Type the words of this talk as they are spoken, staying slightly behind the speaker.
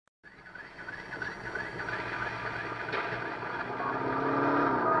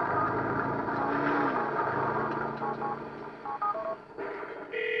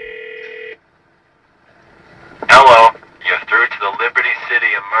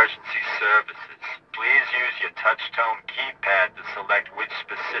emergency services. Please use your touch-tone keypad to select which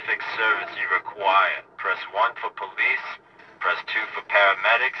specific service you require. Press 1 for police, press 2 for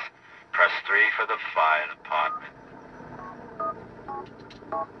paramedics, press 3 for the fire department.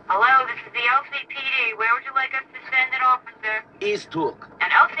 Hello, this is the LCPD. Where would you like us to send an officer? East Hook. An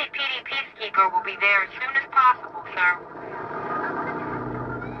LCPD peacekeeper will be there as soon as possible, sir.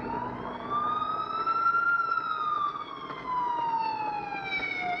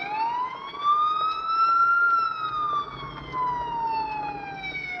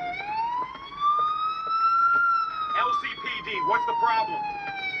 LCPD, what's the problem?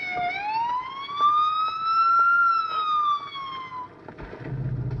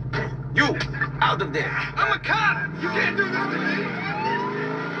 You! Out of there! I'm a cop! You can't do this to me!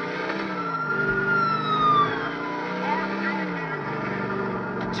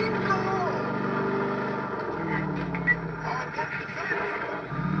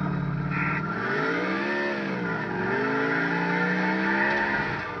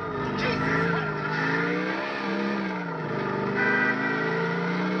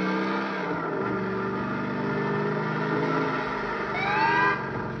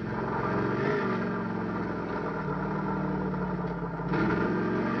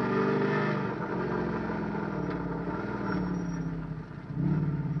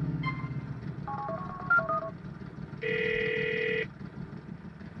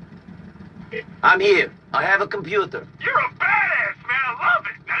 I'm here. I have a computer. You're a badass, man. I love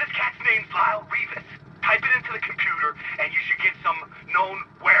it. Now, this cat's name's Lyle Rivas. Type it into the computer, and you should get some known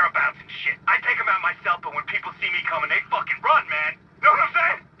whereabouts and shit. I take them out myself, but when people see me coming, they fucking run, man. Know what I'm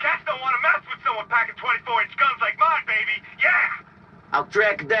saying? Cats don't want to mess with someone packing 24-inch guns like mine, baby. Yeah! I'll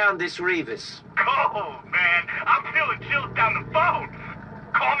track down this Rivas. Cool, man. I'm feeling chills down the phone.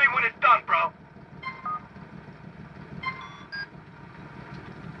 Call me when it's done, bro.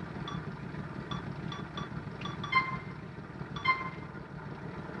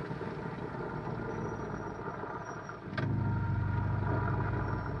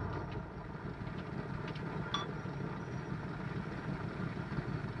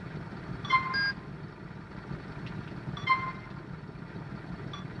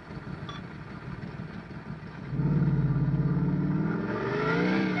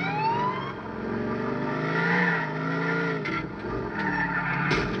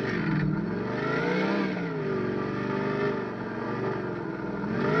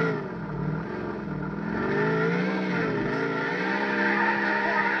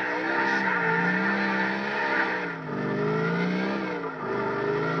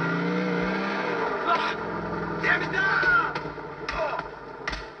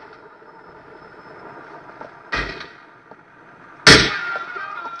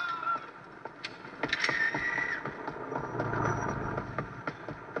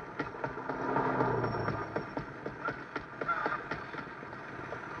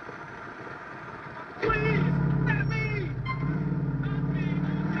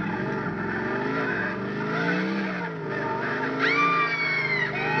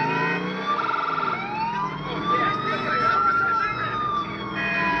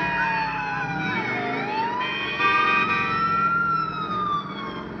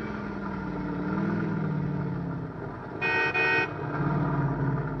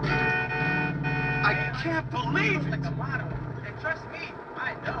 I can't believe it! And trust me,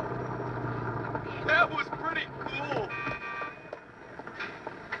 I know. That was pretty cool.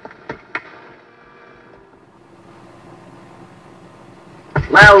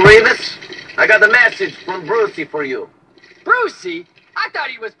 Lyle Rivas, I got a message from Brucey for you. Brucey? I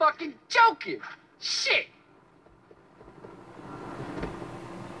thought he was fucking joking. Shit.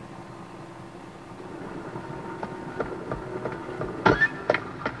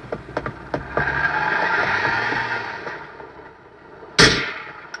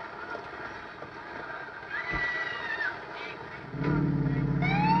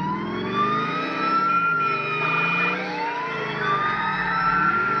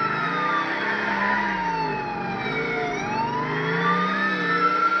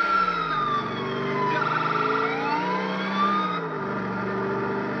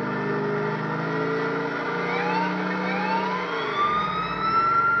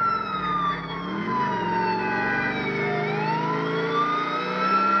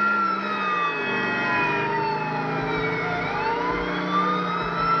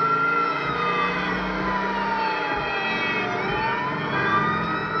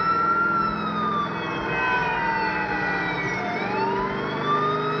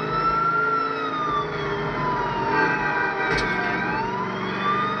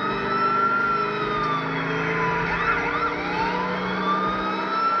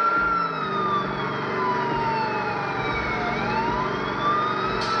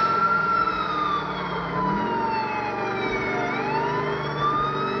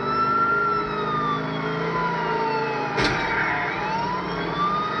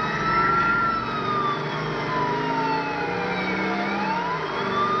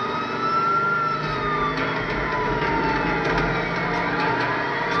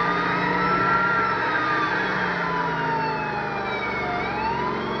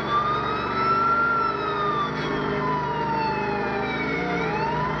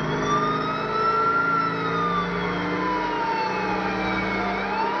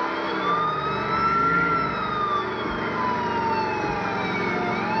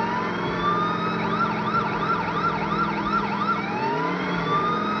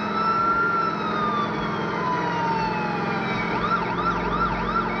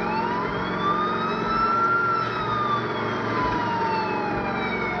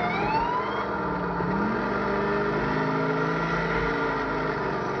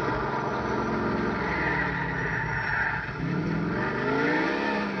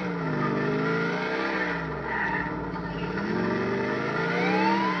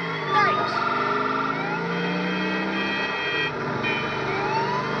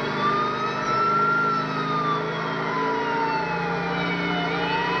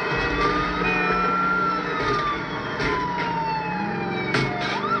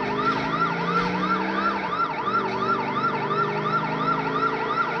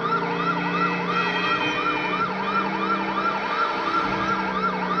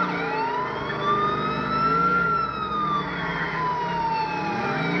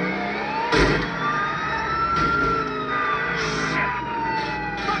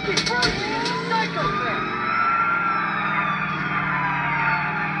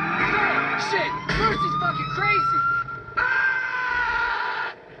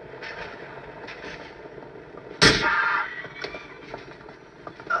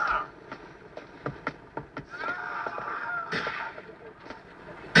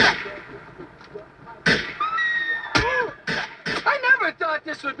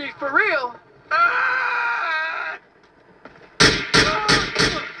 thought this would be for real.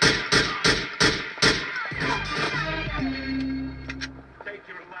 Take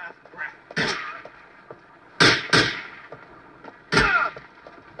your last breath.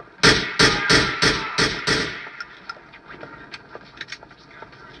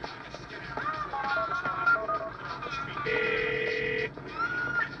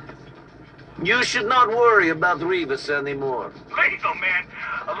 You should not worry about Rivas anymore. Lethal, man.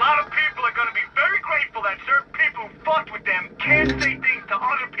 A lot of people are gonna be very grateful that certain people who fucked with them can't say things to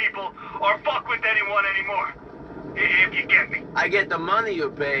other people or fuck with anyone anymore. If you get me. I get the money you're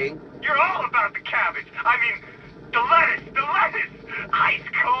paying. You're all about the cabbage. I mean, the lettuce. Ice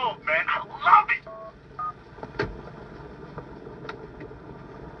cold, man. I love it.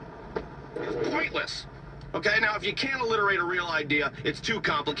 It's pointless. Okay, now if you can't alliterate a real idea, it's too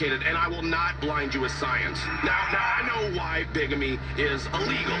complicated, and I will not blind you with science. Now I know why bigamy is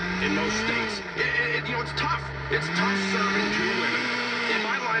illegal in most states. It's tough. It's tough serving two women. In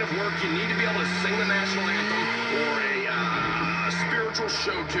my line of work, you need to be able to sing the national anthem or a spiritual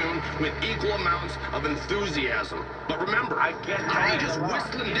show tune with equal amounts of enthusiasm. But remember, I ain't just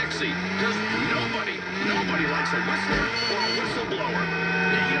whistling Dixie, because nobody likes a whistler or a whistleblower.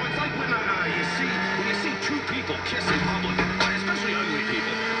 It's like when you see two people kiss in public, especially ugly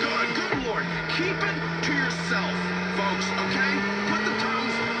people. Good Lord, keep it to yourself, folks, okay? Put the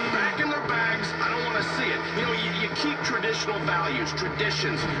tongues back in their bags. I don't want to see it. You keep traditional values,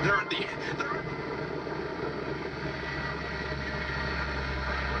 traditions. They're I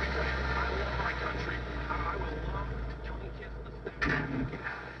love my country. I will love young kids listening.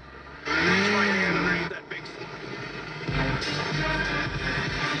 Reach my hand underneath that big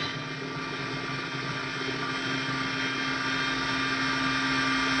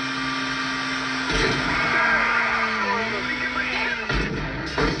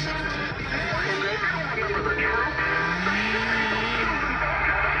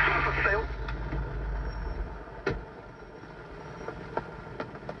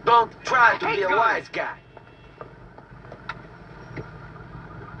Don't try to be a wise guy.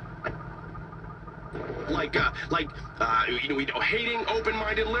 hating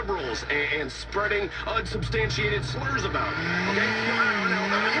open-minded liberals and spreading unsubstantiated slurs about. Okay?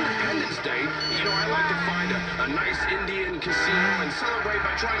 Now, Independence Day, I like to find a nice Indian casino and celebrate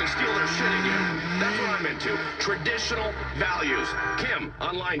by trying to steal their shit again. That's what I'm into. Traditional values. Kim,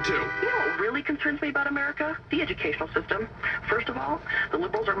 on line 2. You know what really concerns me about America? The educational system. First of all, the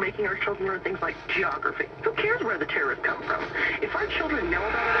liberals are making our children learn things like geography. Who cares where the terrorists come from? If our children know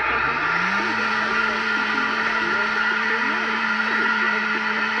about other countries,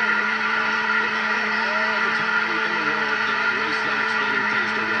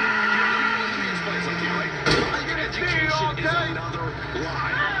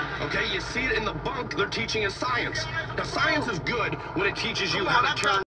 Okay, you see it in the bunk, they're teaching us science. Now, science is good when it teaches you how to turn